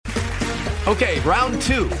Okay, round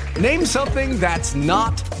two. Name something that's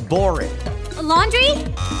not boring. A laundry?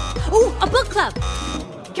 Ooh, a book club.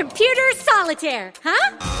 Computer solitaire,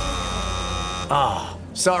 huh? Ah,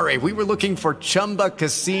 sorry, we were looking for Chumba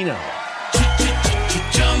Casino.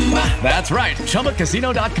 That's right,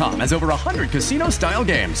 ChumbaCasino.com has over 100 casino-style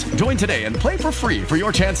games. Join today and play for free for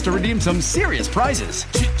your chance to redeem some serious prizes.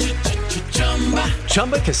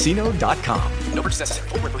 ChumbaCasino.com. No purchase necessary.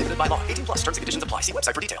 Void where prohibited by law. 18 plus terms and conditions apply. See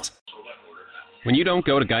website for details. When you don't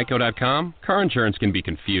go to Geico.com, car insurance can be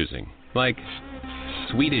confusing. Like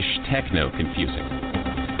Swedish techno confusing.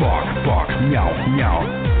 Bark, bark, meow, meow.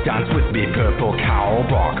 Dance with me, purple cow.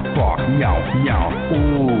 Bark, bark, meow, meow.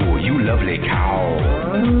 Ooh, you lovely cow.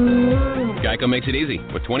 Geico makes it easy.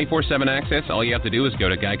 With 24/7 access, all you have to do is go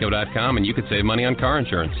to Geico.com and you could save money on car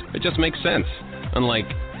insurance. It just makes sense.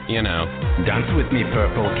 Unlike, you know. Dance with me,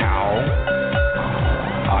 purple cow.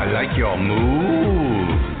 I like your move.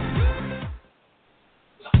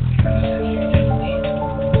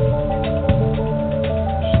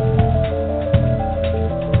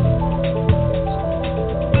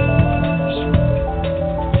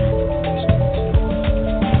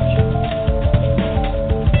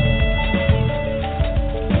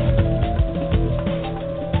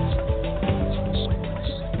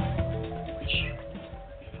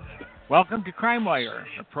 Welcome to Crime Wire,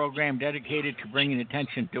 a program dedicated to bringing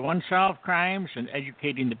attention to unsolved crimes and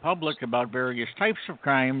educating the public about various types of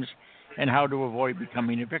crimes and how to avoid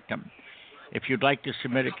becoming a victim. If you'd like to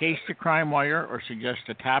submit a case to Crime Wire or suggest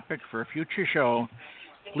a topic for a future show,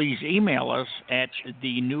 please email us at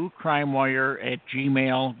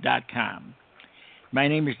thenewcrimewire@gmail.com. My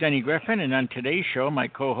name is Denny Griffin, and on today's show, my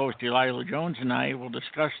co-host Delilah Jones and I will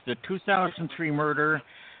discuss the 2003 murder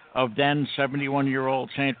of then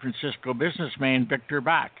 71-year-old San Francisco businessman Victor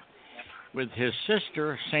Bach with his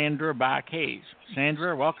sister, Sandra Bach Hayes.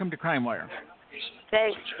 Sandra, welcome to Crime Wire.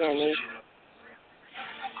 Thanks, Denny.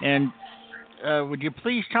 And would you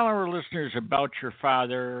please tell our listeners about your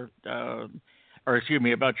father,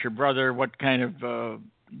 about your brother, what kind of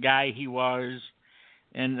guy he was,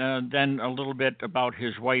 and then a little bit about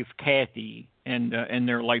his wife, Kathy, and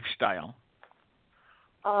their lifestyle.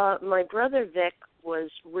 My brother, Vic,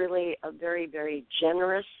 was really a very, very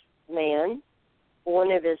generous man.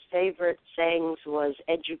 One of his favorite sayings was,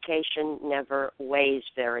 education never weighs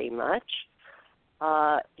very much.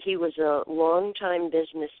 He was a longtime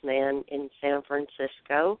businessman in San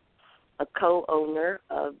Francisco, a co-owner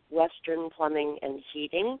of Western Plumbing and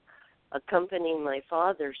Heating, a company my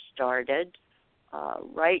father started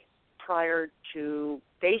right prior to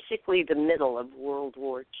basically the middle of World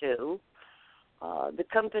War II. The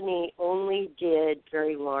company only did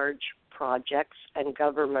very large projects and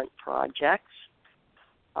government projects.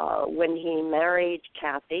 When he married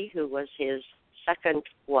Kathy, who was his second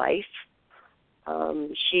wife,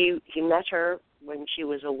 he met her when she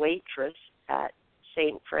was a waitress at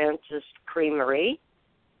St. Francis Creamery.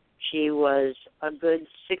 She was a good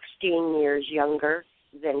 16 years younger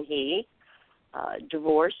than he,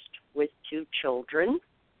 divorced with 2 children.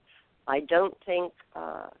 I don't think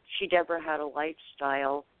she'd ever had a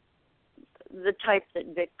lifestyle the type that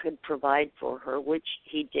Vic could provide for her, which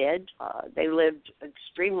he did. They lived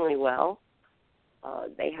extremely well.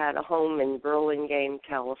 They had a home in Burlingame,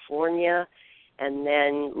 California, and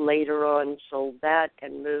then later on sold that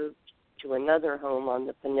and moved to another home on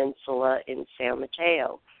the peninsula in San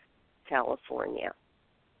Mateo, California.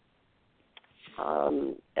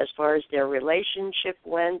 As far as their relationship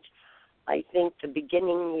went, I think the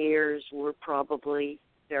beginning years were probably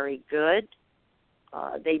very good.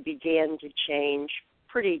 They began to change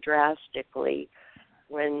pretty drastically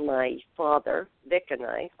when my father, Vic and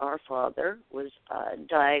I, our father, was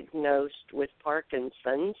diagnosed with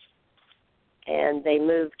Parkinson's, and they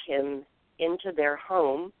moved him into their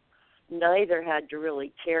home. Neither had to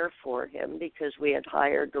really care for him because we had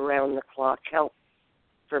hired around-the-clock help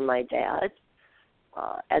for my dad.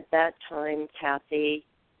 At that time, Kathy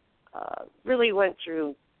really went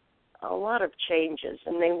through a lot of changes,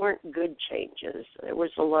 and they weren't good changes. There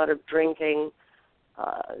was a lot of drinking.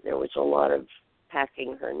 There was a lot of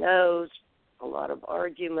packing her nose, a lot of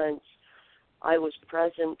arguments. I was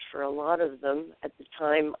present for a lot of them. At the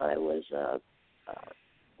time, I was a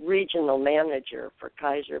regional manager for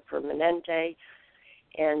Kaiser Permanente,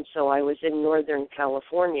 and so I was in Northern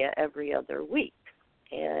California every other week.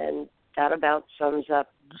 And that about sums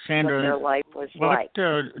up Sandra, what their life was like.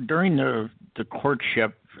 During the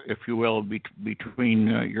courtship, if you will, between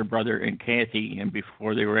your brother and Kathy, and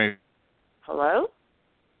before they were... Hello?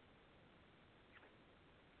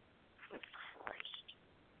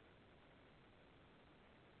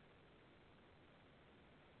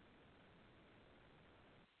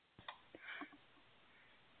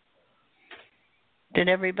 Did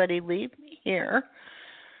everybody leave me here?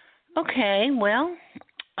 Okay, well,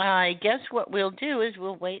 I guess what we'll do is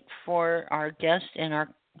we'll wait for our guest and our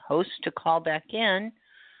host to call back in.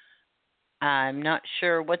 I'm not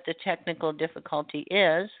sure what the technical difficulty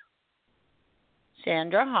is.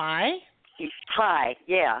 Sandra, hi. Hi.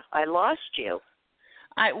 Yeah, I lost you.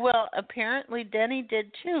 Well, apparently Denny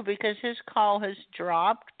did too because his call has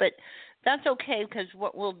dropped, but that's okay because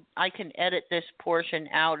I can edit this portion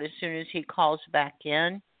out as soon as he calls back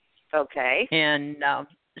in. Okay. And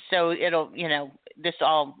so it'll, this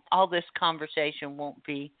all this conversation won't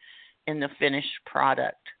be in the finished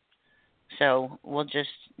product. So we'll just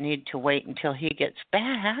need to wait until he gets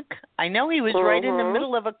back. I know he was right in the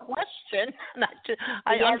middle of a question.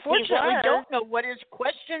 I Yes, unfortunately don't know what his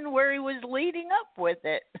question, where he was leading up with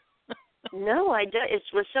it. No, it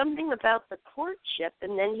was something about the courtship,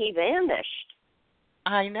 and then he vanished.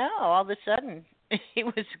 I know. All of a sudden, he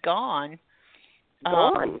was gone.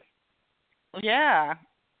 Gone. Yeah.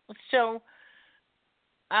 So,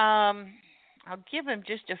 I'll give him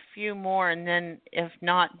just a few more, and then if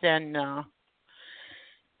not, then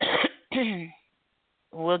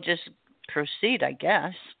we'll just proceed, I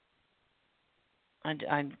guess. I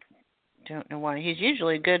don't know why. He's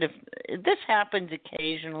usually good if this happens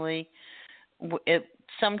occasionally.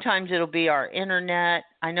 Sometimes it'll be our internet.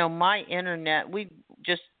 I know my internet, we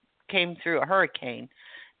just came through a hurricane.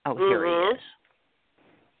 Oh, here he is.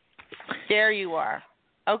 There you are.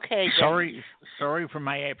 Okay, Jen. Sorry for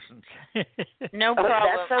my absence. No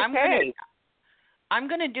problem. That's okay. I'm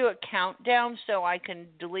going to do a countdown so I can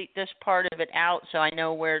delete this part of it out so I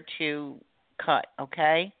know where to cut,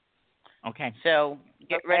 okay? Okay. So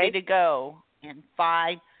get ready to go in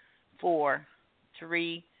 5, 4,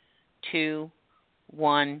 3, 2,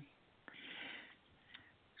 1.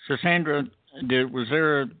 So, Sandra, was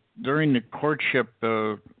there during the courtship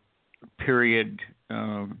period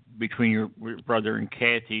between your brother and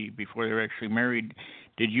Kathy before they were actually married,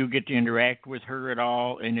 did you get to interact with her at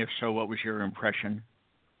all? And if so, what was your impression?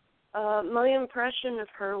 My impression of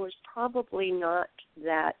her was probably not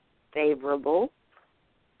that favorable.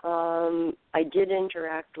 I did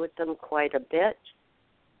interact with them quite a bit.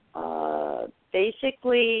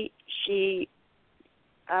 Basically, she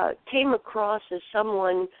came across as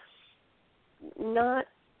someone not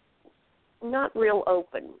real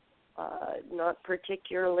open, not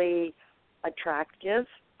particularly attractive.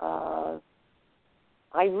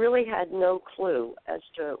 I really had no clue as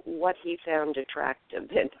to what he found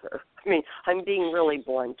attractive in her. I mean, I'm being really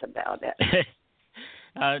blunt about it.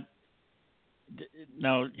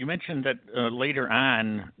 Now, you mentioned that later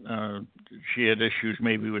on she had issues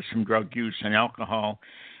maybe with some drug use and alcohol.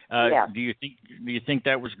 Yeah. Do you think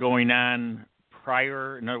that was going on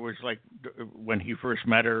prior? In other words, like when he first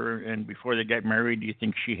met her and before they got married, do you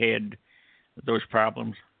think she had those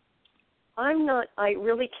problems? I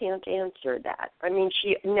really can't answer that. I mean,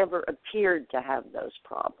 she never appeared to have those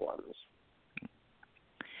problems.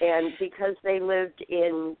 And because they lived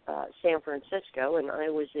in San Francisco and I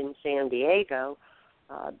was in San Diego,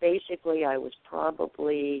 basically I was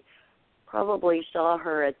probably saw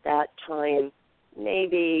her at that time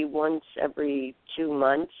maybe once every 2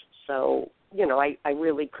 months. So, I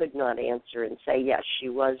really could not answer and say, yes, she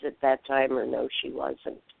was at that time or no, she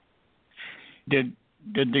wasn't. Did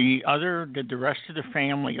the rest of the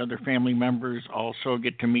family, other family members also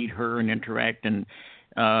get to meet her and interact? And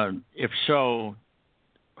if so,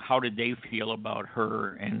 how did they feel about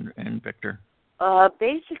her and Victor?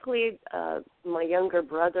 Basically, my younger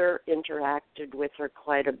brother interacted with her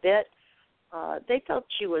quite a bit. They felt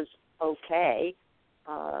she was okay.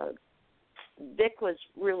 Vic was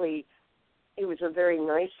he was a very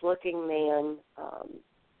nice-looking man,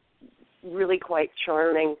 really quite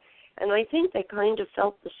charming. And I think they kind of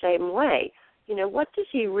felt the same way. What does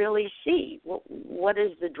he really see? What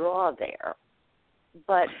is the draw there?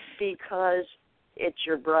 But because it's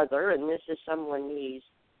your brother and this is someone he's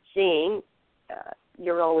seeing,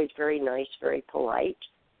 you're always very nice, very polite,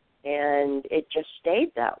 and it just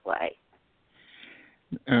stayed that way.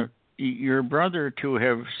 Your brother, to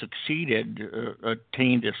have succeeded,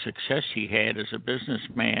 attained the success he had as a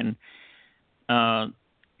businessman,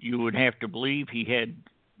 you would have to believe he had,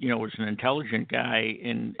 was an intelligent guy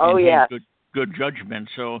and had good judgment.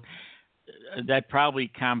 So that probably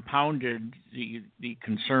compounded the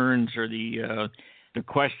concerns or the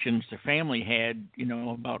questions the family had,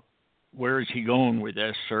 about where is he going with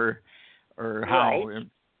this or how. Right.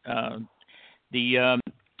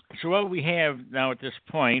 So what we have now at this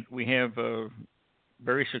point, we have a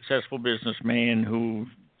very successful businessman who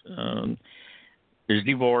is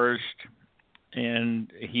divorced,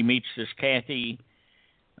 and he meets this Kathy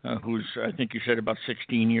who's, I think you said, about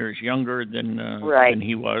 16 years younger than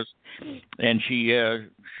he was, and she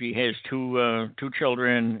has two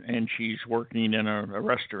children, and she's working in a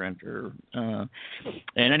restaurant. And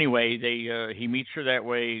anyway, he meets her that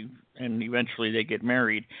way, and eventually they get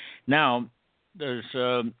married. Now, does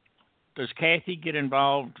Kathy get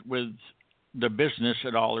involved with the business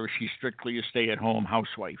at all, or is she strictly a stay-at-home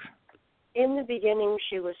housewife? In the beginning,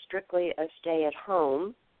 she was strictly a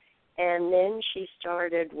stay-at-home, and then she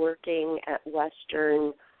started working at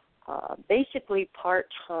Western basically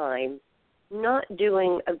part-time, not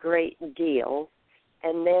doing a great deal,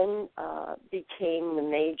 and then became the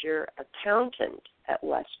major accountant at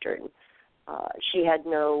Western. She had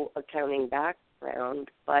no accounting background,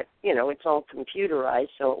 but, it's all computerized,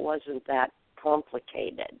 so it wasn't that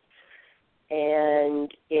complicated.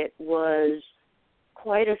 And it was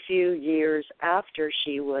quite a few years after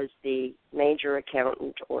she was the major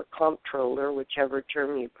accountant or comptroller, whichever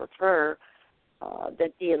term you prefer,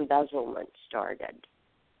 that the embezzlement started.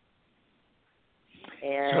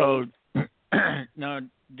 And so, now,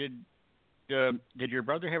 did your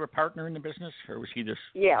brother have a partner in the business, or was he this?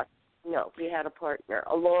 Yeah, no, he had a partner,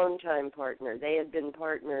 a longtime partner. They had been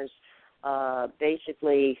partners,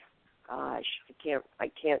 basically. Gosh,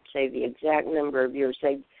 I can't say the exact number of years.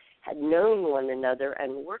 They had known one another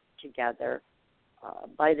and worked together.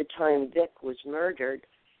 By the time Vic was murdered,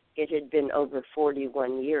 it had been over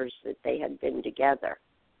 41 years that they had been together.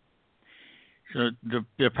 So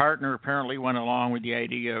the partner apparently went along with the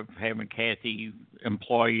idea of having Kathy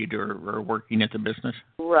employed or working at the business?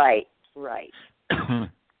 Right.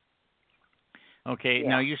 Okay, yeah.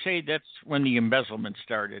 Now you say that's when the embezzlement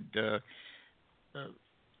started.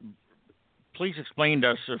 Please explain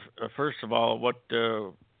to us, first of all,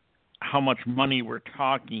 how much money we're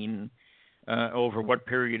talking over what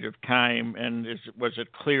period of time, and was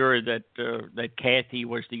it clear that Kathy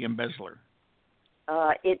was the embezzler?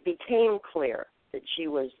 It became clear that she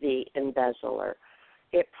was the embezzler.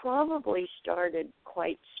 It probably started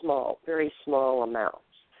quite small, very small amounts.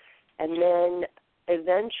 And then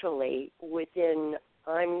eventually, within,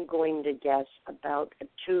 I'm going to guess, about a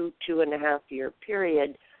 2.5 year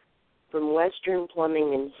period, from Western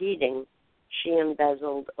Plumbing and Heating, she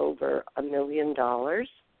embezzled over $1 million.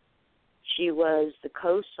 She was the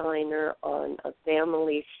co-signer on a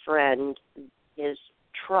family friend, his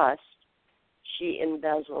trust. She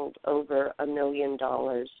embezzled over $1 million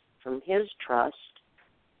from his trust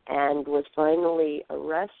and was finally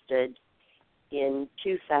arrested in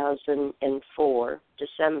 2004,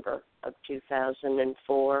 December of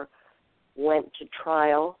 2004, went to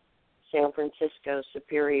trial, San Francisco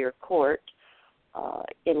Superior Court,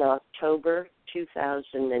 in October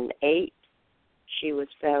 2008. She was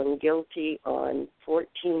found guilty on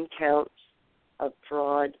 14 counts of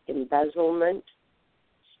fraud, embezzlement,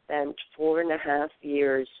 spent 4.5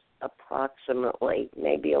 years approximately,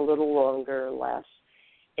 maybe a little longer or less,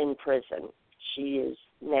 in prison. She is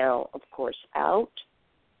now, of course, out.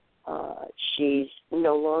 She's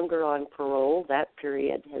no longer on parole. That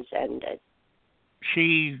period has ended.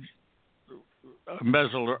 She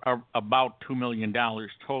embezzled about $2 million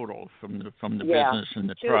total from the business and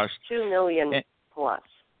the trust. $2 million plus.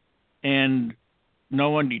 And no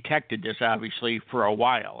one detected this, obviously, for a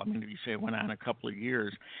while. I mean, you say it went on a couple of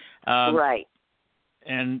years. Right.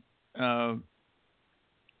 And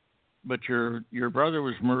but your brother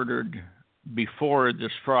was murdered before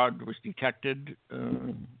this fraud was detected?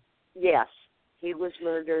 Yes, he was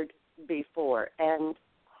murdered before. And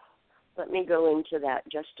let me go into that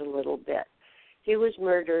just a little bit. He was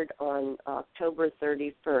murdered on October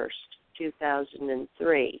 31st,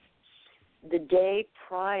 2003. The day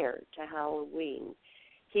prior to Halloween,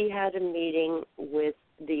 he had a meeting with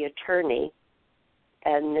the attorney,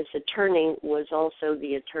 and this attorney was also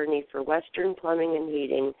the attorney for Western Plumbing and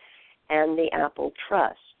Heating and the Apple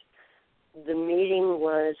Trust. The meeting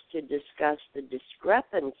was to discuss the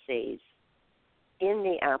discrepancies in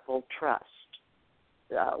the Apple Trust.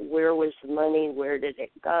 Where was the money? Where did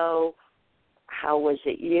it go? How was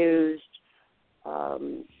it used?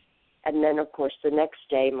 And then, of course, the next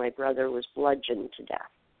day, my brother was bludgeoned to death.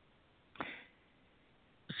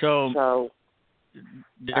 So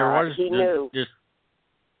there was he knew.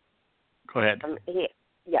 Go ahead.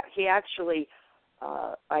 He actually,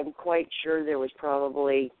 I'm quite sure there was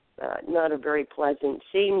probably not a very pleasant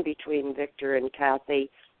scene between Victor and Kathy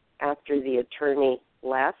after the attorney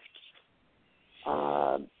left.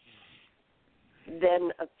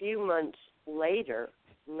 Then a few months later,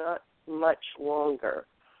 not much longer,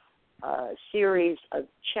 a series of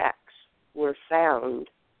checks were found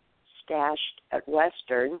stashed at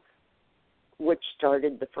Western which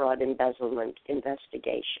started the fraud embezzlement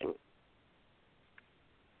investigation.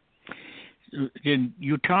 Did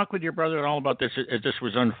you talk with your brother at all about this as this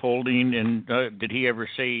was unfolding? And did he ever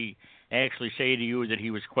actually say to you that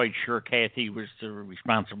he was quite sure Kathy was the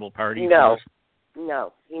responsible party? No,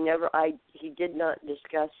 he never. He did not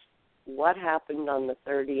discuss what happened on the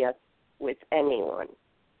 30th with anyone.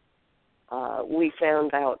 We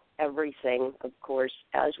found out everything, of course,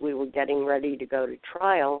 as we were getting ready to go to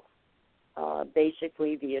trial.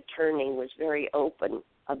 Basically, the attorney was very open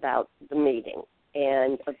about the meeting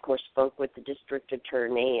and, of course, spoke with the district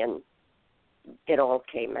attorney, and it all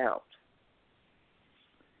came out.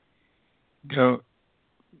 So,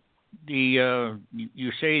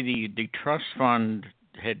 you say the trust fund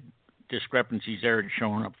had discrepancies there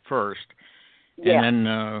showing up first, Yeah. and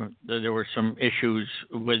then there were some issues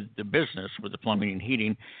with the business, with the plumbing and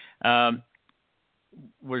heating.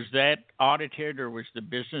 Was that audited, or was the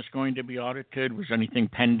business going to be audited? Was anything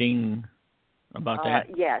pending about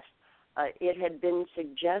that? Yes. It had been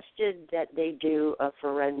suggested that they do a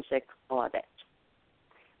forensic audit.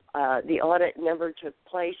 The audit never took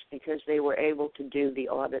place because they were able to do the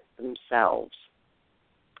audit themselves.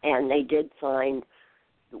 And they did find,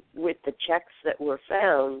 with the checks that were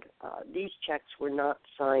found, these checks were not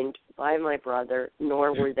signed by my brother,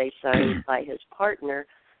 nor were they signed by his partner.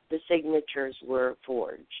 The signatures were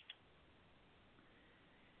forged.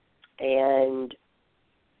 And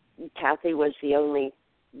Kathy was the only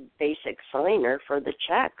basic signer for the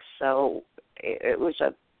checks, so it was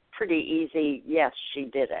a pretty easy, yes, she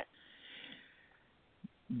did it.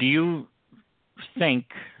 Do you think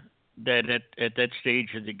that at that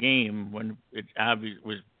stage of the game, when it had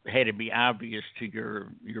to be obvious to your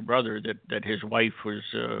brother that his wife was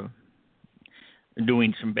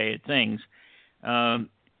doing some bad things, do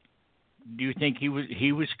you think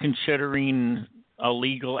he was considering a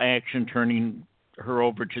legal action, turning her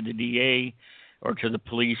over to the DA or to the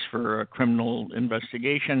police for a criminal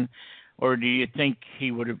investigation, or do you think he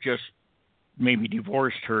would have just maybe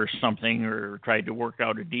divorced her or something, or tried to work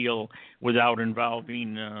out a deal without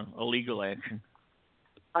involving a legal action?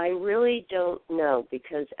 I really don't know,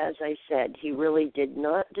 because, as I said, he really did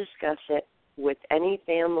not discuss it with any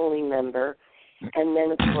family member, and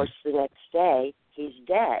then, of course, the next day, he's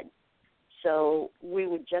dead. So we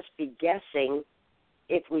would just be guessing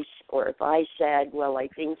if I said, well, I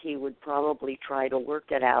think he would probably try to work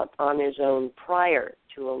it out on his own prior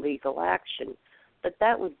to a legal action. But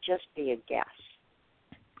that would just be a guess.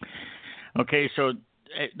 Okay, so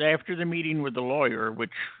after the meeting with the lawyer,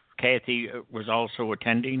 which Kathy was also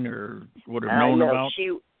attending or would have known about?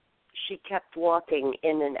 She kept walking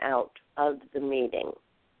in and out of the meeting.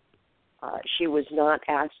 She was not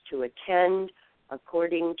asked to attend.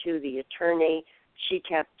 According to the attorney, she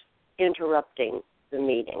kept interrupting the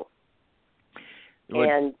meeting.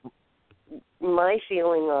 And my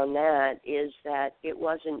feeling on that is that it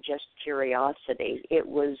wasn't just curiosity. It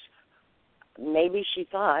was maybe she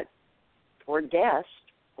thought or guessed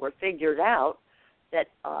or figured out that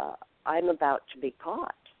I'm about to be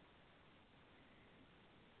caught.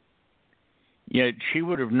 Yeah, she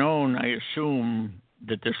would have known, I assume,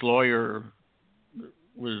 that this lawyer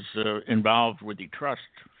was involved with the trust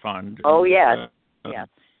fund. Oh, yes. Yes.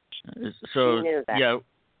 So, she knew that. yeah,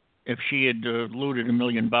 if she had looted $1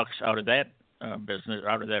 million out of that business,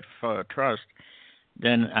 out of that trust,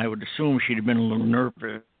 then I would assume she'd have been a little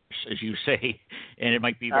nervous, as you say, and it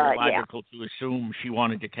might be very logical to assume she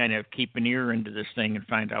wanted to kind of keep an ear into this thing and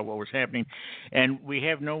find out what was happening. And we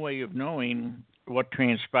have no way of knowing what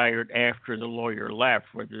transpired after the lawyer left,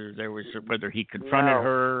 whether he confronted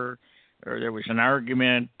her or there was an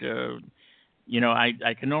argument.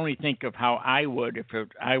 I can only think of how I would, if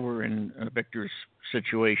I were in Victor's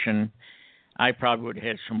situation. I probably would have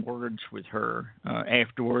had some words with her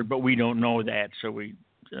afterward, but we don't know that, so we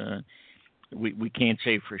can't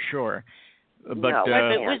say for sure. But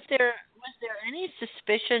was there any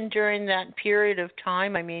suspicion during that period of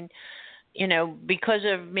time? I mean, because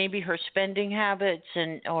of maybe her spending habits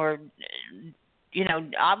or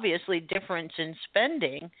obviously difference in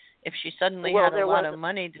spending. If she suddenly had a lot of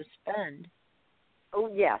money to spend. Oh,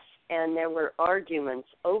 yes, and there were arguments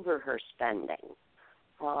over her spending.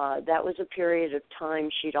 That was a period of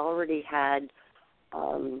time she'd already had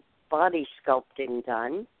body sculpting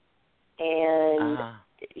done, and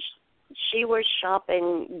she was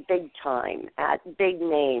shopping big time at big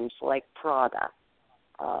names like Prada.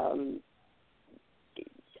 I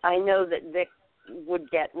know that Vic would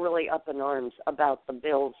get really up in arms about the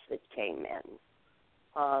bills that came in.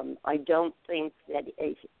 I don't think that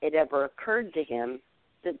it ever occurred to him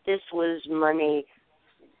that this was money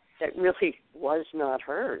that really was not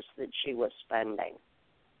hers that she was spending.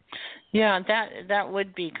 Yeah, that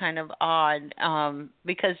would be kind of odd,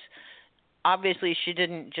 because obviously she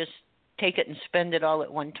didn't just take it and spend it all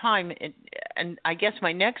at one time. And I guess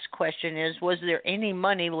my next question is, was there any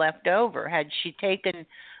money left over? Had she taken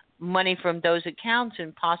money from those accounts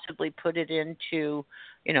and possibly put it into,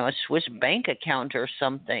 a Swiss bank account or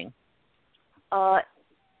something?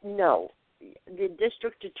 No. The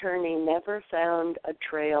district attorney never found a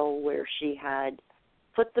trail where she had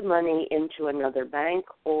put the money into another bank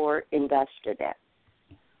or invested it.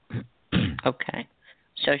 Okay.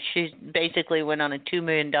 So she basically went on a $2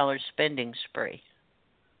 million spending spree.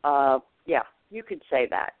 Yeah, you could say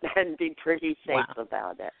that and be pretty safe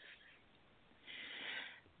about it.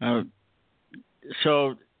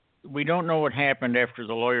 So we don't know what happened after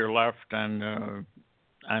the lawyer left on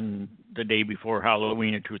the day before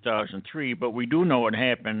Halloween of 2003, but we do know what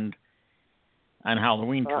happened on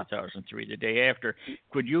Halloween 2003, the day after.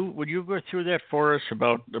 Would you go through that for us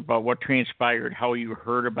about what transpired, how you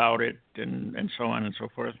heard about it, and so on and so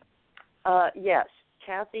forth? Yes.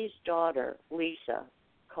 Kathy's daughter, Lisa,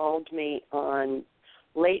 called me on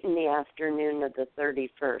late in the afternoon of the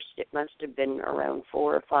 31st. It must have been around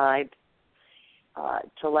 4 or 5,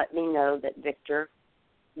 to let me know that Victor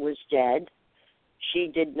was dead. She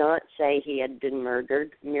did not say he had been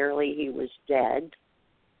murdered, merely he was dead.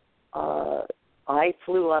 I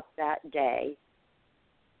flew up that day.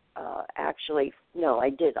 Actually, no, I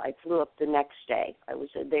did. I flew up the next day. I was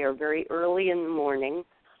there very early in the morning,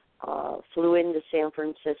 flew into San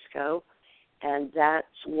Francisco, and that's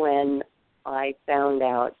when I found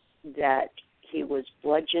out that he was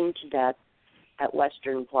bludgeoned to death at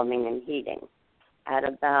Western Plumbing and Heating.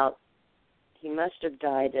 He must have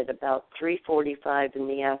died at about 3:45 in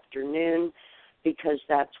the afternoon, because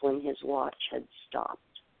that's when his watch had stopped.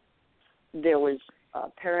 There was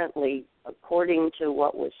apparently, according to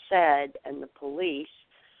what was said and the police,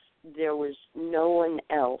 there was no one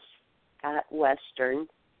else at Western.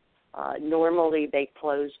 Normally they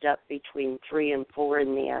closed up between 3 and 4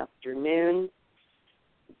 in the afternoon.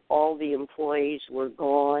 All the employees were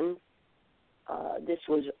gone. This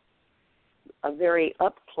was a very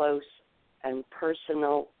up-close and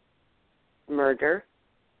personal murder.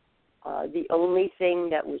 The only thing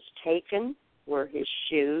that was taken were his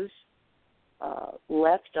shoes.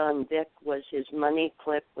 Left on Vic was his money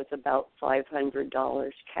clip with about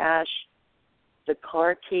 $500 cash, the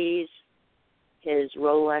car keys, his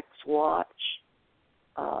Rolex watch.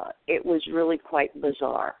 It was really quite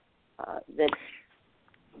bizarre that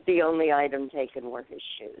the only item taken were his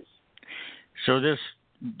shoes. So this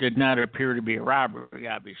did not appear to be a robbery,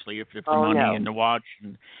 obviously, if the money and the watch.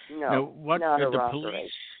 What not did a the robbery.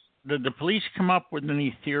 police? Did the police come up with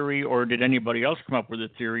any theory, or did anybody else come up with a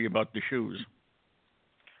theory about the shoes?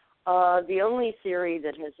 The only theory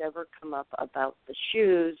that has ever come up about the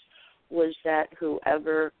shoes was that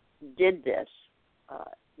whoever did this,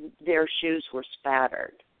 their shoes were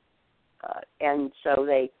spattered. And so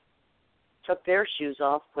they took their shoes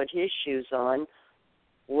off, put his shoes on,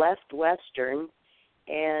 left Western,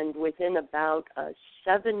 and within about a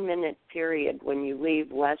 7-minute period when you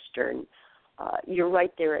leave Western, you're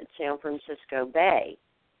right there at San Francisco Bay.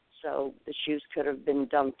 So the shoes could have been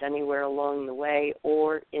dumped anywhere along the way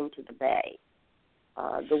or into the bay.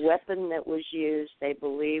 The weapon that was used, they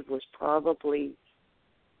believe, was probably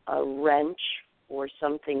a wrench or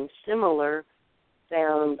something similar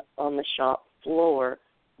found on the shop floor.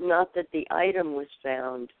 Not that the item was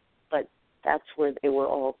found, but that's where they were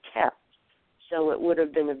all kept. So it would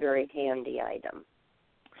have been a very handy item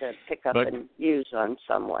to pick up and use on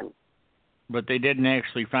someone. But they didn't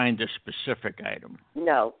actually find the specific item.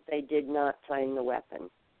 No, they did not find the weapon.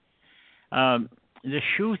 The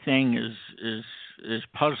shoe thing is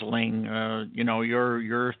puzzling.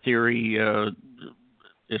 Your theory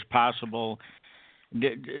is possible.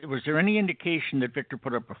 Was there any indication that Victor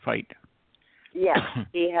put up a fight? Yes,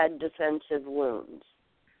 he had defensive wounds.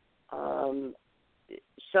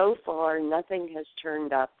 So far, nothing has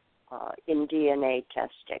turned up in DNA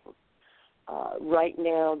testing. Right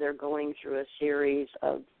now, they're going through a series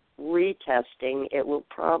of retesting. It will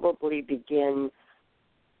probably begin,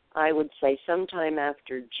 I would say, sometime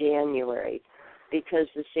after January, because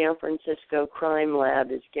the San Francisco Crime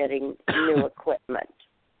Lab is getting new equipment,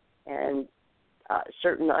 and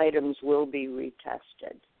certain items will be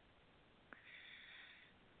retested.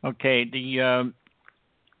 Okay,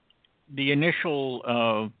 the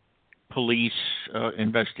initial police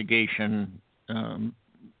investigation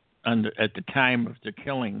at the time of the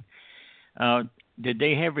killing, did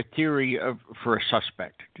they have a theory for a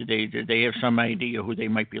suspect? Did they have some idea who they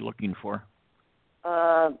might be looking for?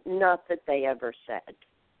 Not that they ever said.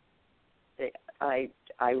 I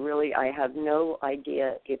have no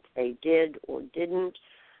idea if they did or didn't,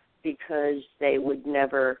 because they would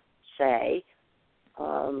never say.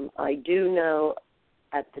 I do know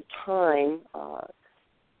at the time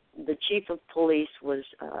the chief of police was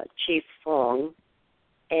Chief Fong,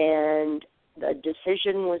 and the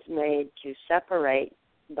decision was made to separate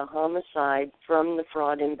the homicide from the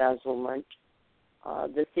fraud embezzlement.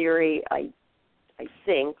 The theory, I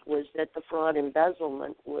think, was that the fraud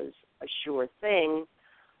embezzlement was a sure thing.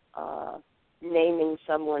 Naming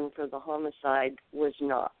someone for the homicide was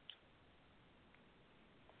not.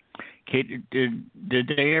 Kate,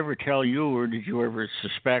 did they ever tell you, or did you ever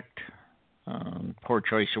suspect, poor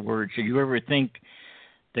choice of words, did you ever think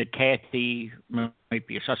that Kathy might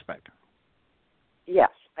be a suspect?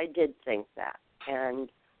 Yes, I did think that. And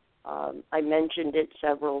I mentioned it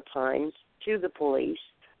several times to the police.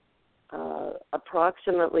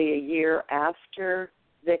 Approximately a year after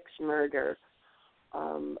Vic's murder,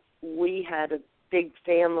 we had a big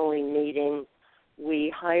family meeting.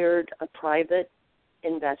 We hired a private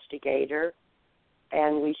investigator,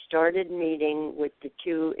 and we started meeting with the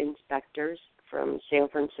two inspectors from San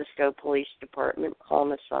Francisco Police Department,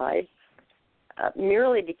 Homicide,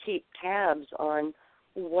 merely to keep tabs on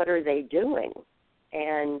what are they doing.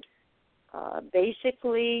 And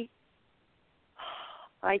basically,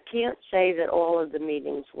 I can't say that all of the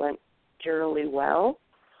meetings went terribly well.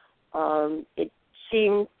 It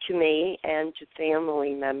seemed to me and to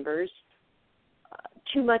family members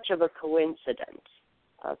too much of a coincidence.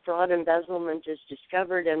 Fraud embezzlement is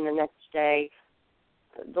discovered, and the next day,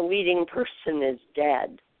 the leading person is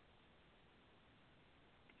dead.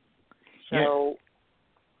 So,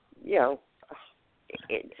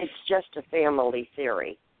 it's just a family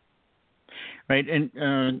theory. Right,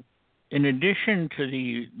 and in addition to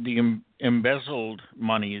the embezzled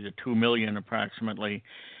money, the $2 million approximately,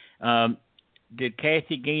 did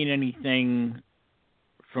Kathy gain anything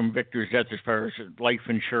from Victor's death as far as life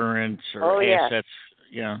insurance or assets?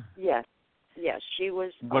 Yeah. Yes. She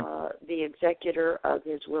was the executor of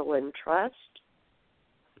his will and trust.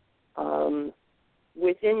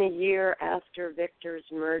 Within a year after Victor's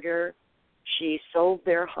murder, she sold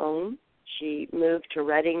their home. She moved to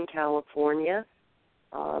Redding, California,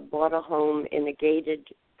 bought a home in a gated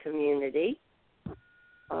community,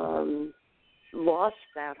 lost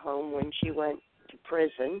that home when she went to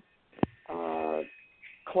prison,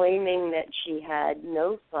 claiming that she had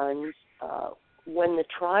no funds. When the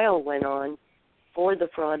trial went on for the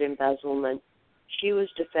fraud embezzlement, she was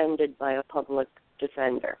defended by a public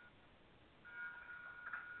defender.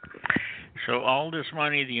 So all this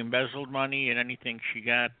money, the embezzled money, and anything she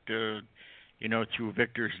got, through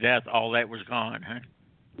Victor's death, all that was gone, huh?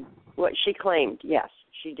 What she claimed, yes.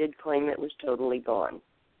 She did claim it was totally gone.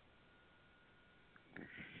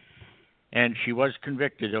 And she was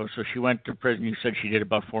convicted, though, so she went to prison. You said she did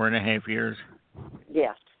about 4.5 years?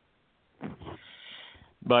 Yes.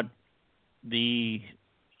 But the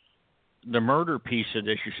murder piece of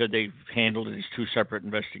this, you said they've handled it as two separate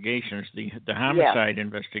investigations. The homicide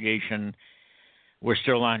investigation was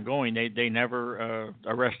still ongoing. They never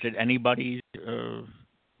arrested anybody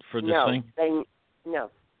for this thing?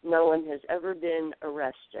 No one has ever been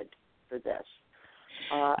arrested for this.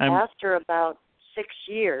 After about 6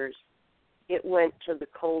 years, it went to the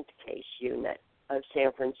cold case unit of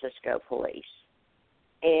San Francisco Police.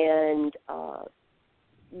 And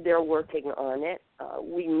they're working on it.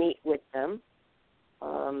 We meet with them.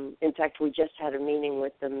 In fact, we just had a meeting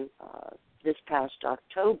with them this past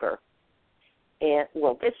October.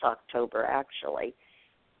 This October, actually.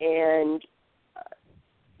 And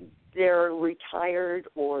they're retired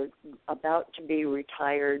or about to be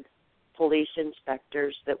retired police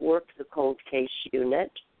inspectors that work the cold case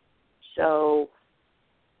unit. So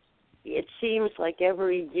it seems like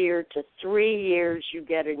every year to 3 years you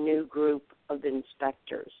get a new group of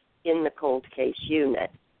inspectors in the cold case unit.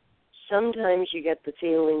 Sometimes you get the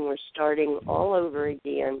feeling we're starting all over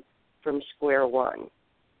again from square one.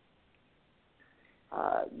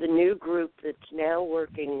 The new group that's now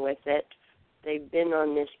working with it, they've been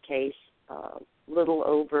on this case little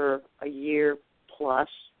over a year plus,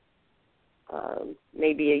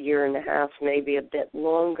 maybe a year and a half, maybe a bit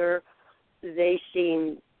longer. They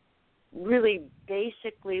seem really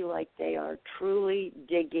basically like they are truly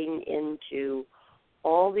digging into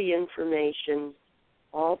all the information,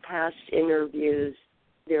 all past interviews.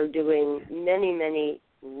 They're doing many, many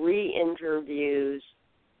re-interviews.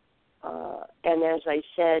 And as I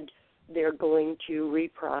said, they're going to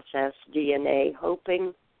reprocess DNA,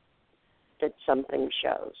 hoping that something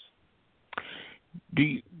shows. Do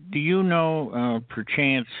Do you know,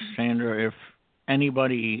 perchance, Sandra, if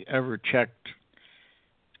anybody ever checked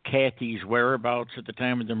Kathy's whereabouts at the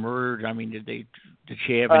time of the murder? I mean, did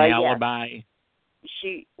she have an alibi? Yes.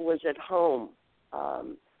 She was at home.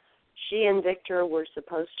 She and Victor were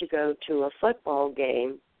supposed to go to a football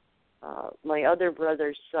game. My other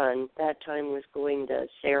brother's son, that time, was going to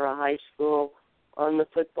Sarah High School on the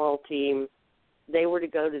football team. They were to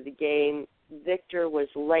go to the game. Victor was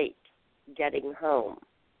late getting home.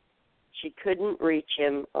 She couldn't reach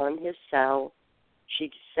him on his cell.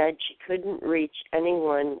 She said she couldn't reach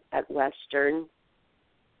anyone at Western.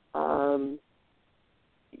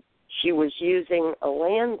 She was using a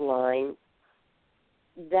landline.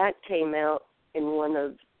 That came out in one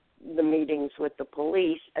of the meetings with the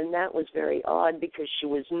police, and that was very odd because she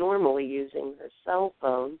was normally using her cell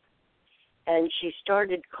phone. And she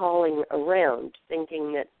started calling around,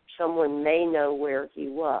 thinking that someone may know where he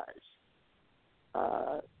was.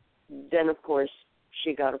 Then, of course,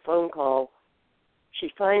 she got a phone call. She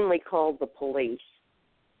finally called the police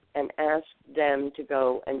and asked them to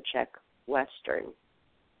go and check Western.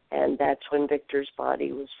 And that's when Victor's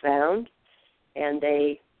body was found. And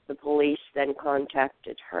the police then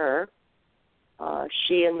contacted her.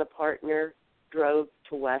 She and the partner drove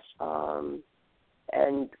to West,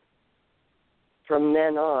 and from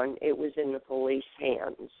then on, it was in the police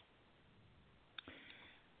hands.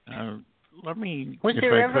 Was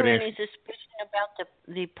there ever any suspicion about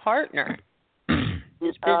the partner,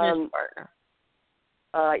 his business partner?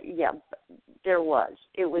 Yeah, there was.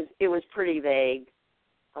 It was pretty vague.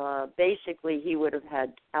 Basically, he would have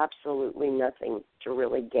had absolutely nothing to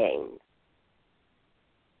really gain.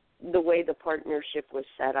 The way the partnership was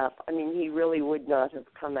set up, I mean, he really would not have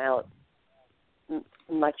come out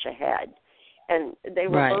much ahead. And they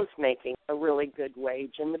were both making a really good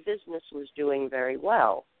wage, and the business was doing very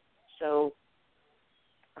well. So,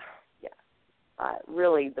 yeah,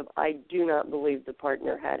 really, I do not believe the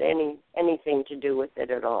partner had anything to do with it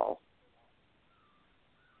at all.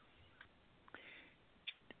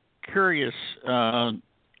 Curious,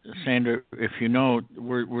 Sandra, if you know,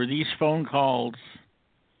 were these phone calls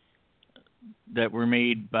that were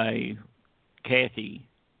made by Kathy,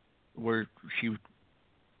 where she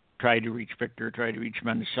tried to reach Victor, tried to reach him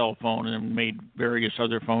on the cell phone, and made various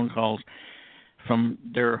other phone calls from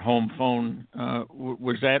their home phone,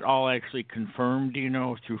 was that all actually confirmed, do you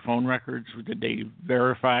know, through phone records? Did they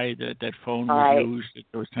verify that phone was used at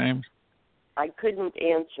those times? I couldn't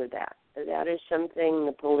answer that. That is something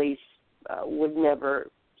the police would never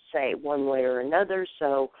say one way or another,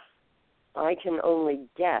 so I can only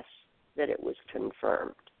guess that it was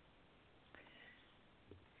confirmed.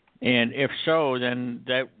 And if so, then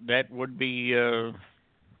that would be,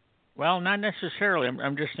 well, not necessarily.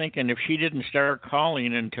 I'm just thinking if she didn't start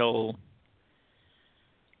calling until,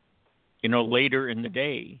 later in the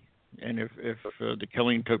day, and if the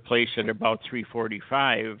killing took place at about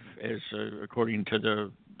 3:45, as according to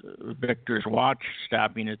the Victor's watch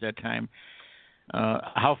stopping at that time,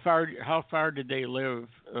 how far did they live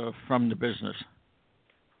from the business?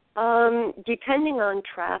 Depending on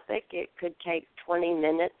traffic, it could take 20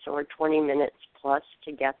 minutes or 20 minutes plus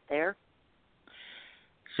to get there.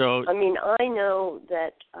 So, I mean, I know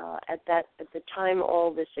that at the time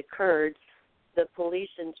all this occurred, the police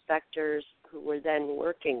inspectors who were then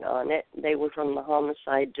working on it, they were from the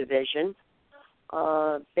Homicide Division.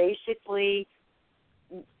 Basically,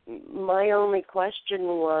 my only question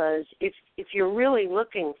was, if you're really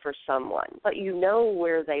looking for someone, but you know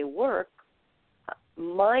where they work,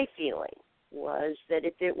 my feeling was that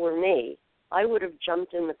if it were me, I would have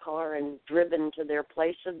jumped in the car and driven to their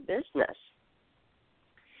place of business.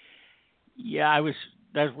 Yeah,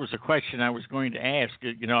 that was a question I was going to ask.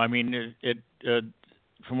 I mean, it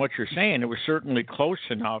from what you're saying, it was certainly close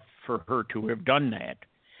enough for her to have done that.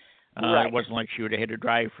 Right. It wasn't like she would have had to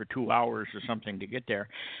drive for 2 hours or something to get there.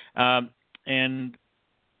 And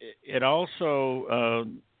it also,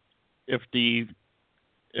 if the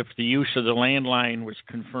use of the landline was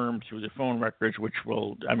confirmed through the phone records, which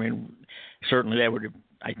certainly that would have,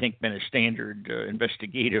 I think, been a standard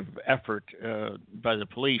investigative effort by the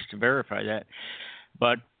police to verify that.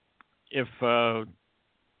 But if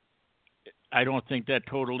I don't think that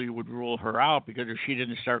totally would rule her out, because if she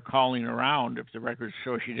didn't start calling around, if the records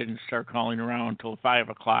show she didn't start calling around until 5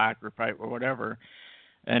 o'clock or 5 or whatever,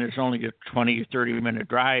 and it's only a 20 or 30-minute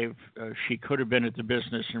drive, she could have been at the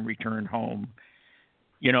business and returned home.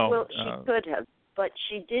 Well, she could have, but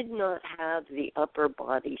she did not have the upper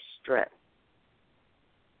body strength.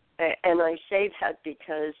 And I say that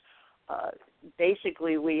because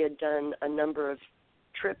basically we had done a number of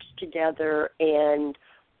trips together, and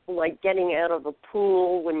like getting out of a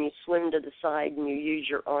pool when you swim to the side and you use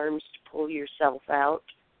your arms to pull yourself out.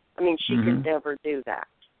 I mean, she could never do that.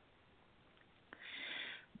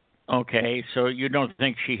 Okay, so you don't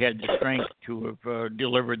think she had the strength to have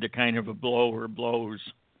delivered the kind of a blow or blows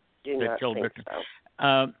Do that not killed think Victor?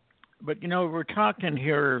 so. But, we're talking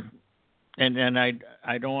here, and I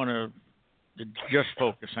don't want to just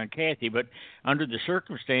focus on Kathy, but under the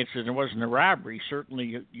circumstances, it wasn't a robbery.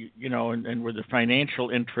 Certainly, and with the financial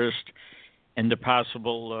interest and the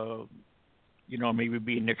possible, maybe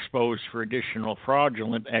being exposed for additional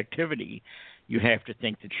fraudulent activity, you have to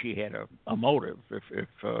think that she had a motive. If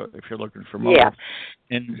you're looking for motive,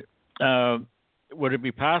 and would it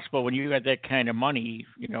be possible when you got that kind of money,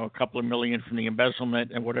 a couple of million from the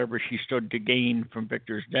embezzlement and whatever she stood to gain from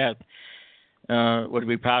Victor's death? Would it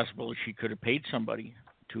be possible she could have paid somebody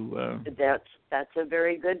to? That's a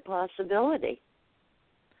very good possibility.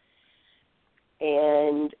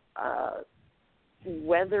 And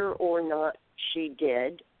whether or not she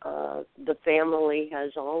did, the family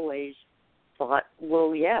has always thought,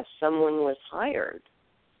 well, yes, someone was hired.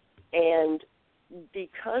 And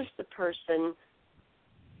because the person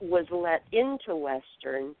was let into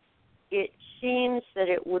Western, it seems that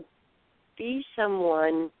it would be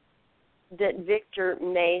someone that Victor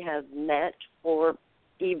may have met or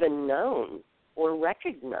even known or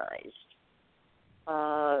recognized.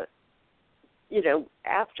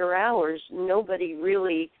 After hours, nobody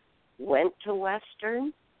really went to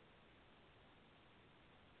Western.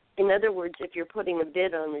 In other words, if you're putting a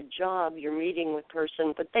bid on a job, you're meeting with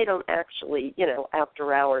person, but they don't actually,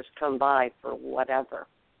 after hours come by for whatever.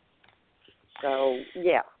 So,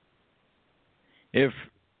 yeah. If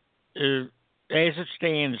as it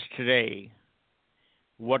stands today,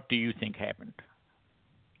 what do you think happened?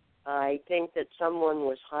 I think that someone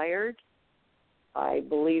was hired. I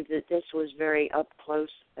believe that this was very up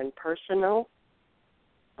close and personal.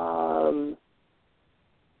 I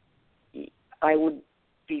would,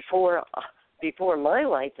 before my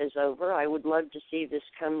life is over, I would love to see this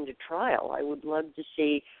come to trial. I would love to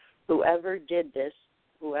see whoever did this,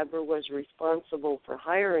 whoever was responsible for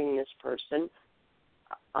hiring this person,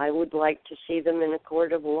 I would like to see them in a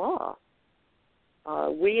court of law.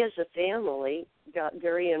 We as a family got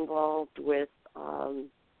very involved with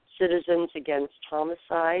Citizens Against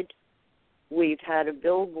Homicide. We've had a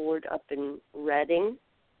billboard up in Reading,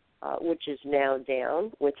 which is now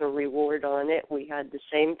down, with a reward on it. We had the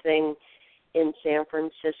same thing in San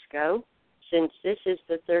Francisco. Since this is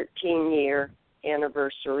the 13-year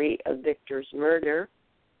anniversary of Victor's murder,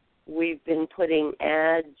 we've been putting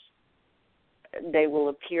ads. They will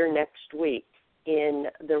appear next week in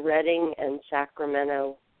the Reading and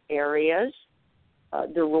Sacramento areas.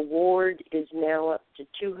 The reward is now up to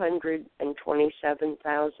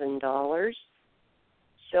 $227,000.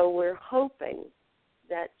 So we're hoping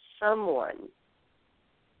that someone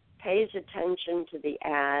pays attention to the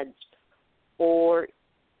ads or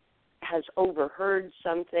has overheard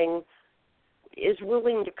something, is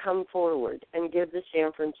willing to come forward and give the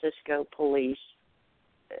San Francisco police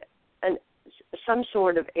some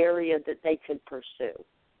sort of area that they could pursue.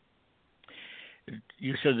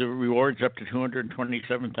 You said the reward's up to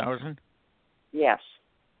 $227,000? Yes.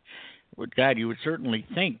 Well, God, you would certainly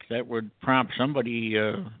think that would prompt somebody,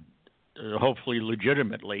 hopefully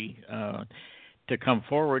legitimately, to come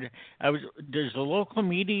forward. Does the local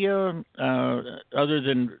media, other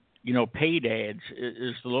than paid ads,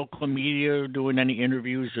 is the local media doing any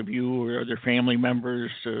interviews of you or other family members,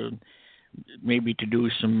 maybe to do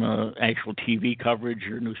some actual TV coverage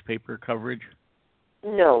or newspaper coverage?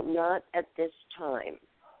 No, not at this time.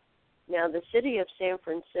 Now, the city of San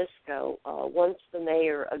Francisco, once the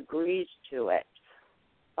mayor agrees to it,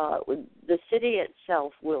 the city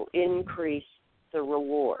itself will increase the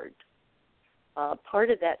reward.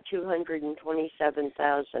 Part of that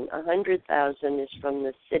 $227,000, $100,000 is from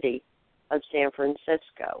the city of San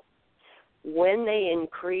Francisco. When they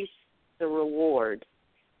increase the reward,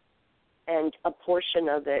 and a portion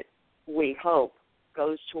of it, we hope,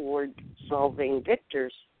 goes toward solving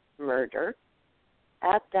Victor's murder,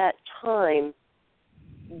 at that time,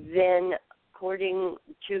 then, according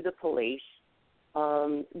to the police,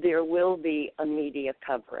 there will be a media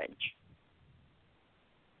coverage.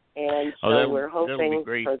 And so we're hoping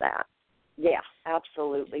for that. Yeah,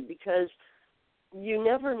 absolutely, because you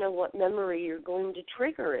never know what memory you're going to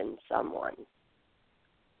trigger in someone.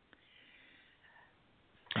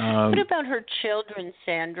 What about her children,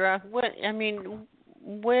 Sandra?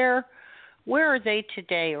 Where are they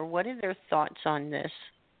today, or what are their thoughts on this?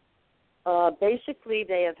 Basically,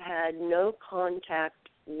 they have had no contact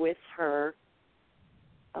with her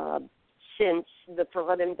since the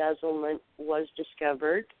fraud embezzlement was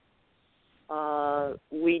discovered,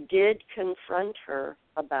 we did confront her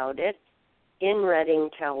about it in Redding,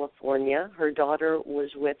 California. Her daughter was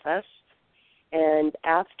with us, and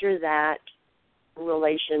after that,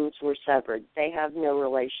 relations were severed. They have no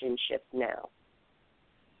relationship now.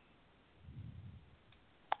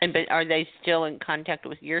 But are they still in contact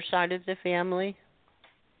with your side of the family?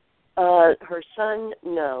 Her son,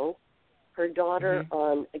 no. Her daughter,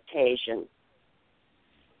 on occasion.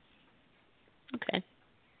 Okay.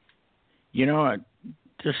 You know,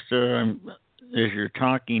 just as you're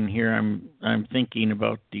talking here, I'm thinking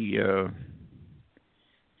about the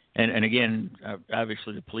and again,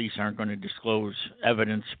 obviously the police aren't going to disclose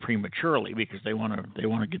evidence prematurely because they want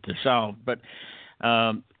to get this solved. But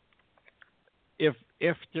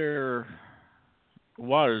if there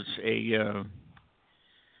was a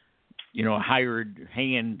a hired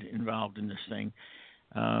hand involved in this thing,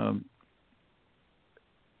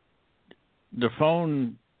 the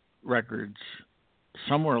phone records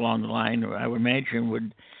somewhere along the line, I would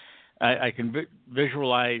imagine, I can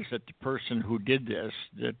visualize that the person who did this,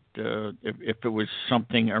 that if it was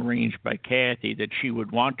something arranged by Kathy, that she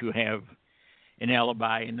would want to have an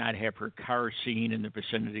alibi and not have her car seen in the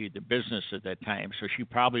vicinity of the business at that time. So she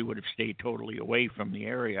probably would have stayed totally away from the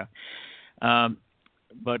area.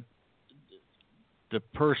 But the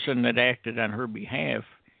person that acted on her behalf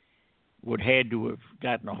would had to have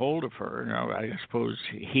gotten a hold of her. Now, I suppose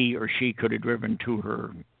he or she could have driven to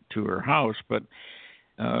her house, but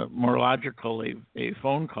more logical, a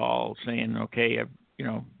phone call saying, "Okay,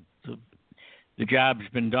 the job's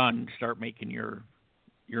been done. Start making your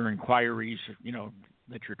inquiries.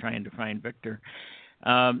 That you're trying to find Victor."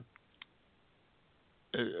 I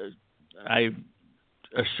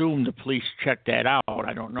assume the police checked that out.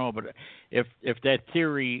 I don't know, but if that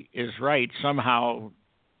theory is right, somehow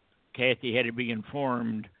Kathy had to be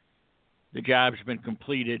informed the job's been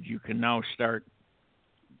completed. You can now start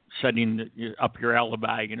setting up your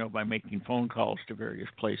alibi, by making phone calls to various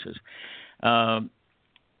places. Can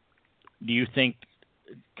you think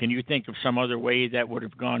of some other way that would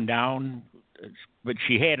have gone down? But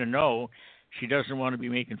she had to know she doesn't want to be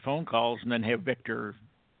making phone calls and then have Victor,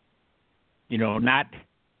 not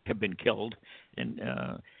have been killed. And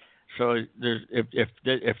so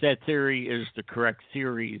if that theory is the correct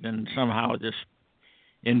theory, then somehow this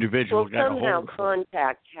individual got a hold of her. Somehow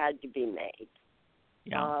contact had to be made.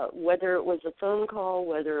 Yeah. Whether it was a phone call,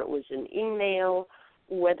 whether it was an email,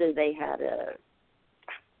 whether they had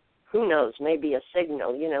who knows, maybe a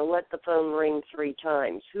signal, let the phone ring 3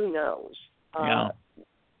 times. Who knows?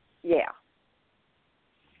 Yeah.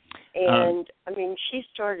 And, she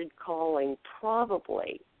started calling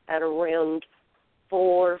probably at around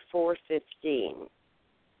 4:15.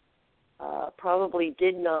 Probably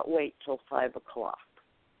did not wait till 5 o'clock.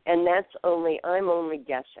 And I'm only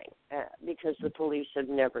guessing, because the police have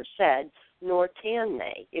never said, nor can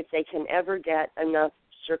they, if they can ever get enough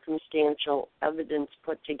circumstantial evidence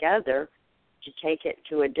put together to take it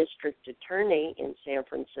to a district attorney in San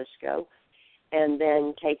Francisco and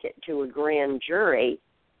then take it to a grand jury,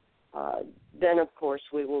 then, of course,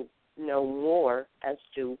 we will know more as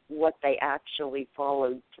to what they actually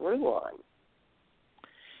followed through on.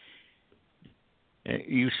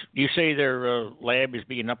 You say their lab is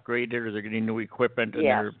being upgraded, or they're getting new equipment, and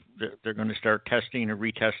yes. they're going to start testing or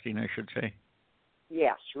retesting, I should say.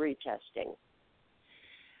 Yes, retesting.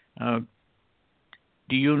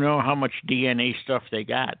 Do you know how much DNA stuff they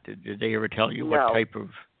got? Did they ever tell you what type of?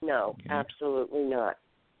 No, absolutely not.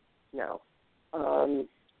 No.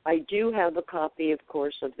 I do have a copy, of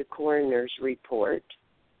course, of the coroner's report,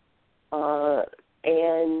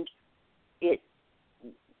 and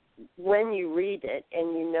when you read it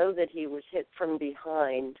and you know that he was hit from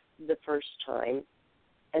behind the first time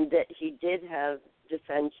and that he did have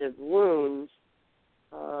defensive wounds,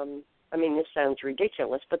 this sounds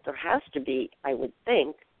ridiculous, but there has to be, I would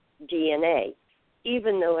think, DNA.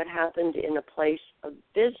 Even though it happened in a place of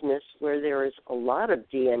business where there is a lot of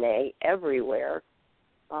DNA everywhere,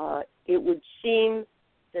 it would seem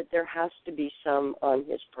that there has to be some on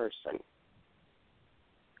his person.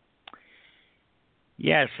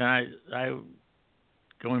 Yes, I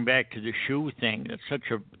going back to the shoe thing, it's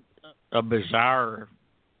such a bizarre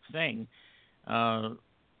thing.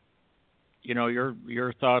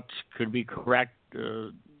 Your thoughts could be correct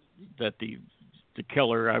that the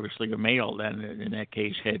killer, obviously a male, then in that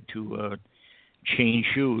case had to change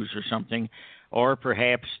shoes or something, or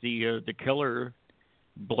perhaps the killer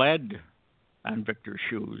bled on Victor's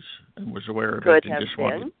shoes and was aware of it and just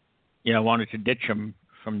wanted to ditch him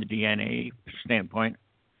from the DNA standpoint.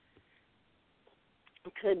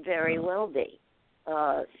 could very well be.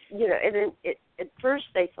 And at first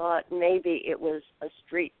they thought maybe it was a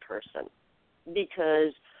street person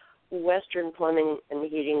because Western Plumbing and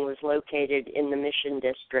Heating was located in the Mission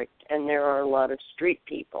District, and there are a lot of street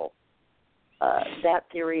people. That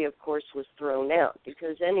theory, of course, was thrown out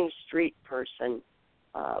because any street person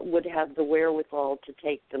would have the wherewithal to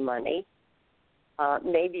take the money,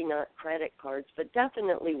 maybe not credit cards, but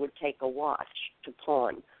definitely would take a watch to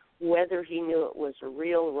pawn, whether he knew it was a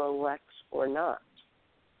real Rolex or not.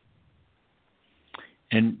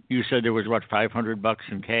 And you said there was, what, $500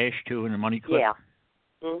 in cash, too, in the money clip? Yeah.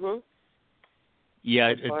 Mm-hmm. Yeah,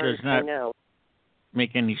 as it does not know.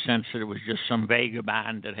 make any sense that it was just some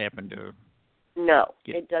vagabond that happened to... No,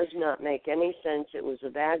 it does not make any sense. It was a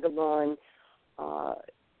vagabond.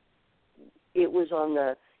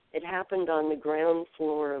 It happened on the ground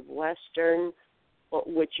floor of Western,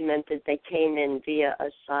 which meant that they came in via a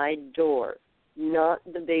side door, not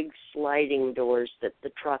the big sliding doors that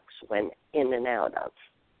the trucks went in and out of.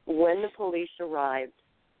 When the police arrived,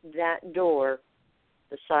 that door,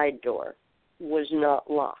 the side door, was not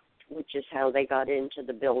locked, which is how they got into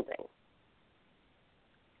the building.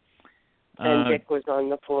 And Dick was on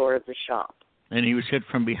the floor of the shop. And he was hit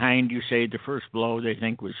from behind. You say the first blow they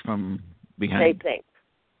think was from behind.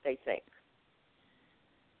 They think.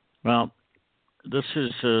 Well, this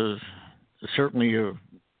is certainly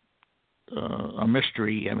a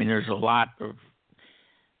mystery. I mean, there's a lot of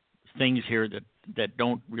things here that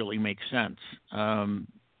don't really make sense. The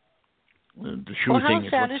shoe thing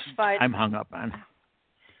is what I'm hung up on.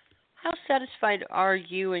 How satisfied are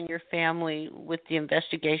you and your family with the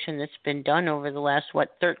investigation that's been done over the last,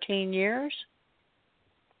 13 years?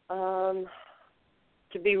 To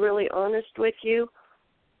be really honest with you,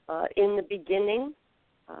 in the beginning,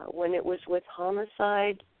 when it was with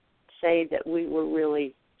Homicide, say that we were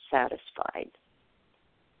really satisfied.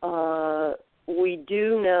 We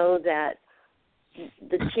do know that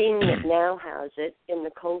the team that now has it in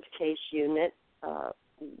the cold case unit,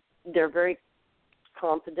 they're very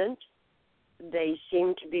competent. They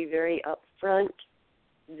seem to be very upfront.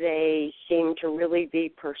 They seem to really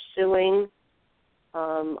be pursuing.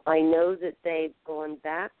 I know that they've gone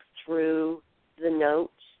back through the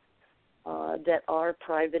notes that our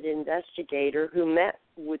private investigator, who met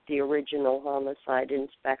with the original homicide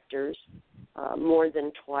inspectors more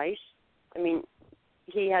than twice, I mean,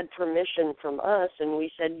 he had permission from us, and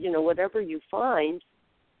we said, whatever you find,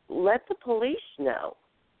 let the police know.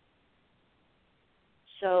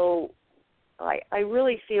 So I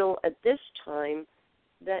really feel at this time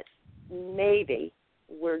that maybe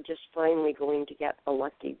we're just finally going to get a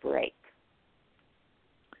lucky break.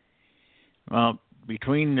 Well,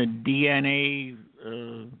 between the DNA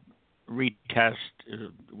retest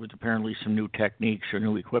with apparently some new techniques or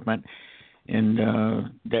new equipment and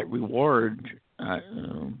that reward,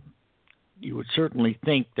 you would certainly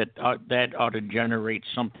think that that ought to generate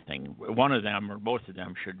something. One of them or both of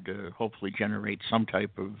them should hopefully generate some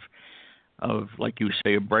type of, like you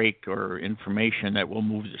say, a break or information that will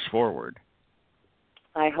move this forward.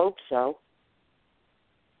 I hope so.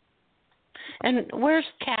 And where's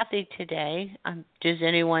Kathy today? Does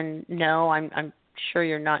anyone know? I'm sure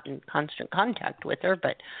you're not in constant contact with her,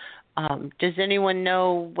 but does anyone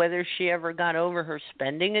know whether she ever got over her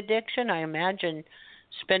spending addiction? I imagine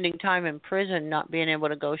spending time in prison, not being able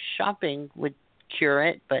to go shopping would cure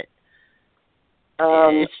it, but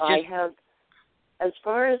it's just... I have, as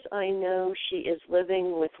far as I know, she is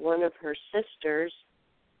living with one of her sisters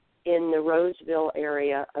in the Roseville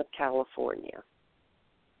area of California.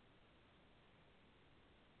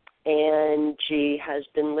 And she has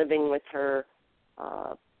been living with her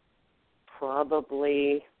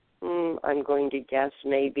probably, I'm going to guess,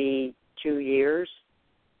 maybe 2 years.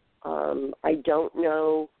 I don't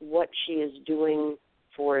know what she is doing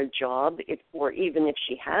for a job, or even if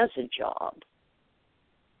she has a job.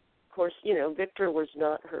 Of course, Victor was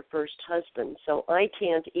not her first husband, so I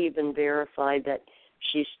can't even verify that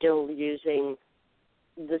she's still using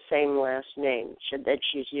the same last name, that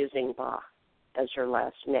she's using Bach as her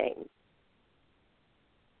last name.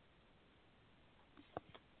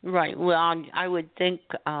 Right. Well, I would think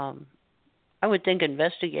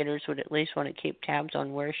investigators would at least want to keep tabs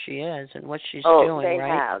on where she is and what she's doing, they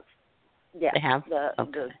right? have. Yeah. They have?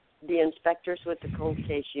 The inspectors with the cold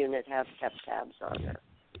case unit have kept tabs on her.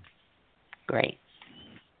 Great.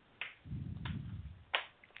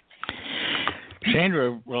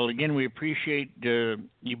 Sandra, well, again, we appreciate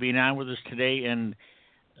you being on with us today, and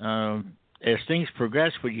as things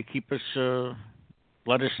progress, will you keep us,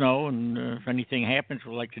 let us know, and if anything happens,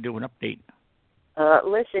 we'd like to do an update.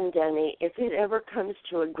 Listen, Denny, if it ever comes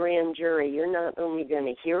to a grand jury, you're not only going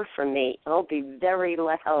to hear from me, I'll be very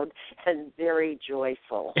loud and very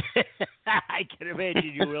joyful. I can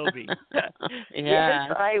imagine you will be. Yeah.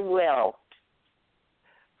 Yes, I will.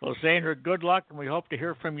 Well, Sandra, good luck, and we hope to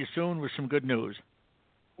hear from you soon with some good news.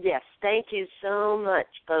 Yes, thank you so much,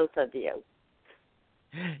 both of you.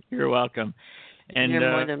 You're welcome. And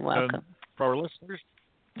you're more than welcome. For our listeners,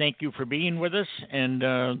 thank you for being with us, and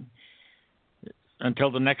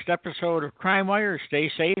until the next episode of Crime Wire,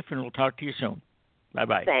 stay safe, and we'll talk to you soon.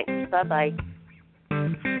 Bye-bye. Thanks. Bye-bye.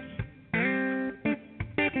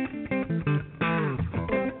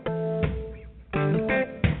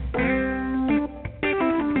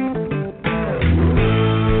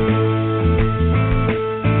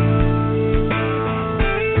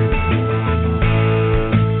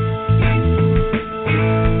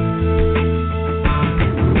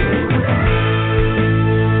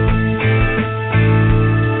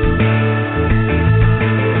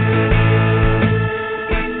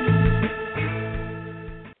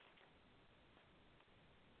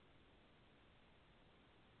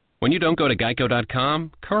 When you don't go to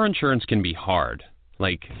Geico.com, car insurance can be hard.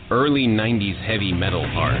 Like early 90s heavy metal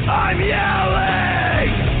hard. I'm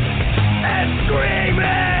yelling and screaming,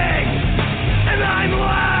 and I'm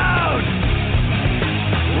loud.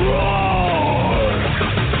 Roar!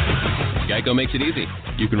 Geico makes it easy.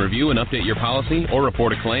 You can review and update your policy or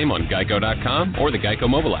report a claim on Geico.com or the Geico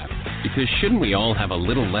mobile app. Because shouldn't we all have a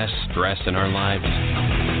little less stress in our lives?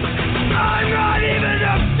 I'm not even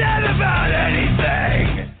upset about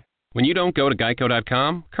anything. When you don't go to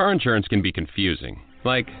Geico.com, car insurance can be confusing.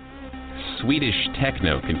 Like Swedish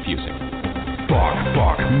techno confusing. Bark,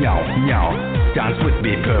 bark, meow, meow. Dance with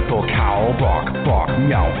me, purple cow. Bark, bark,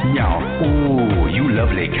 meow, meow. Ooh, you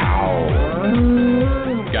lovely cow.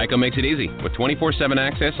 Geico makes it easy. With 24/7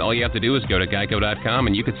 access, all you have to do is go to Geico.com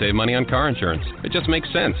and you could save money on car insurance. It just makes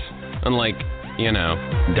sense. Unlike,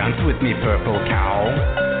 Dance with me, purple cow.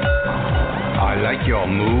 I like your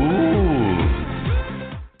moves.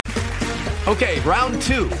 Okay, round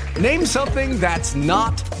two. Name something that's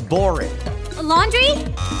not boring. A laundry?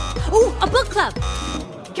 Ooh, a book club.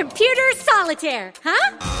 Computer solitaire,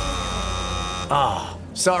 huh? Ah,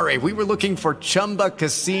 sorry, we were looking for Chumba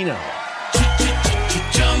Casino.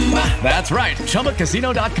 That's right,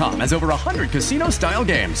 ChumbaCasino.com has over 100 casino-style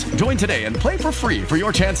games. Join today and play for free for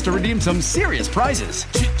your chance to redeem some serious prizes.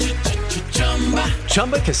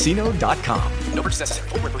 ChumbaCasino.com. No purchase necessary.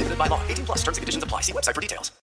 Void where prohibited by law. 18+ terms and conditions apply. See website for details.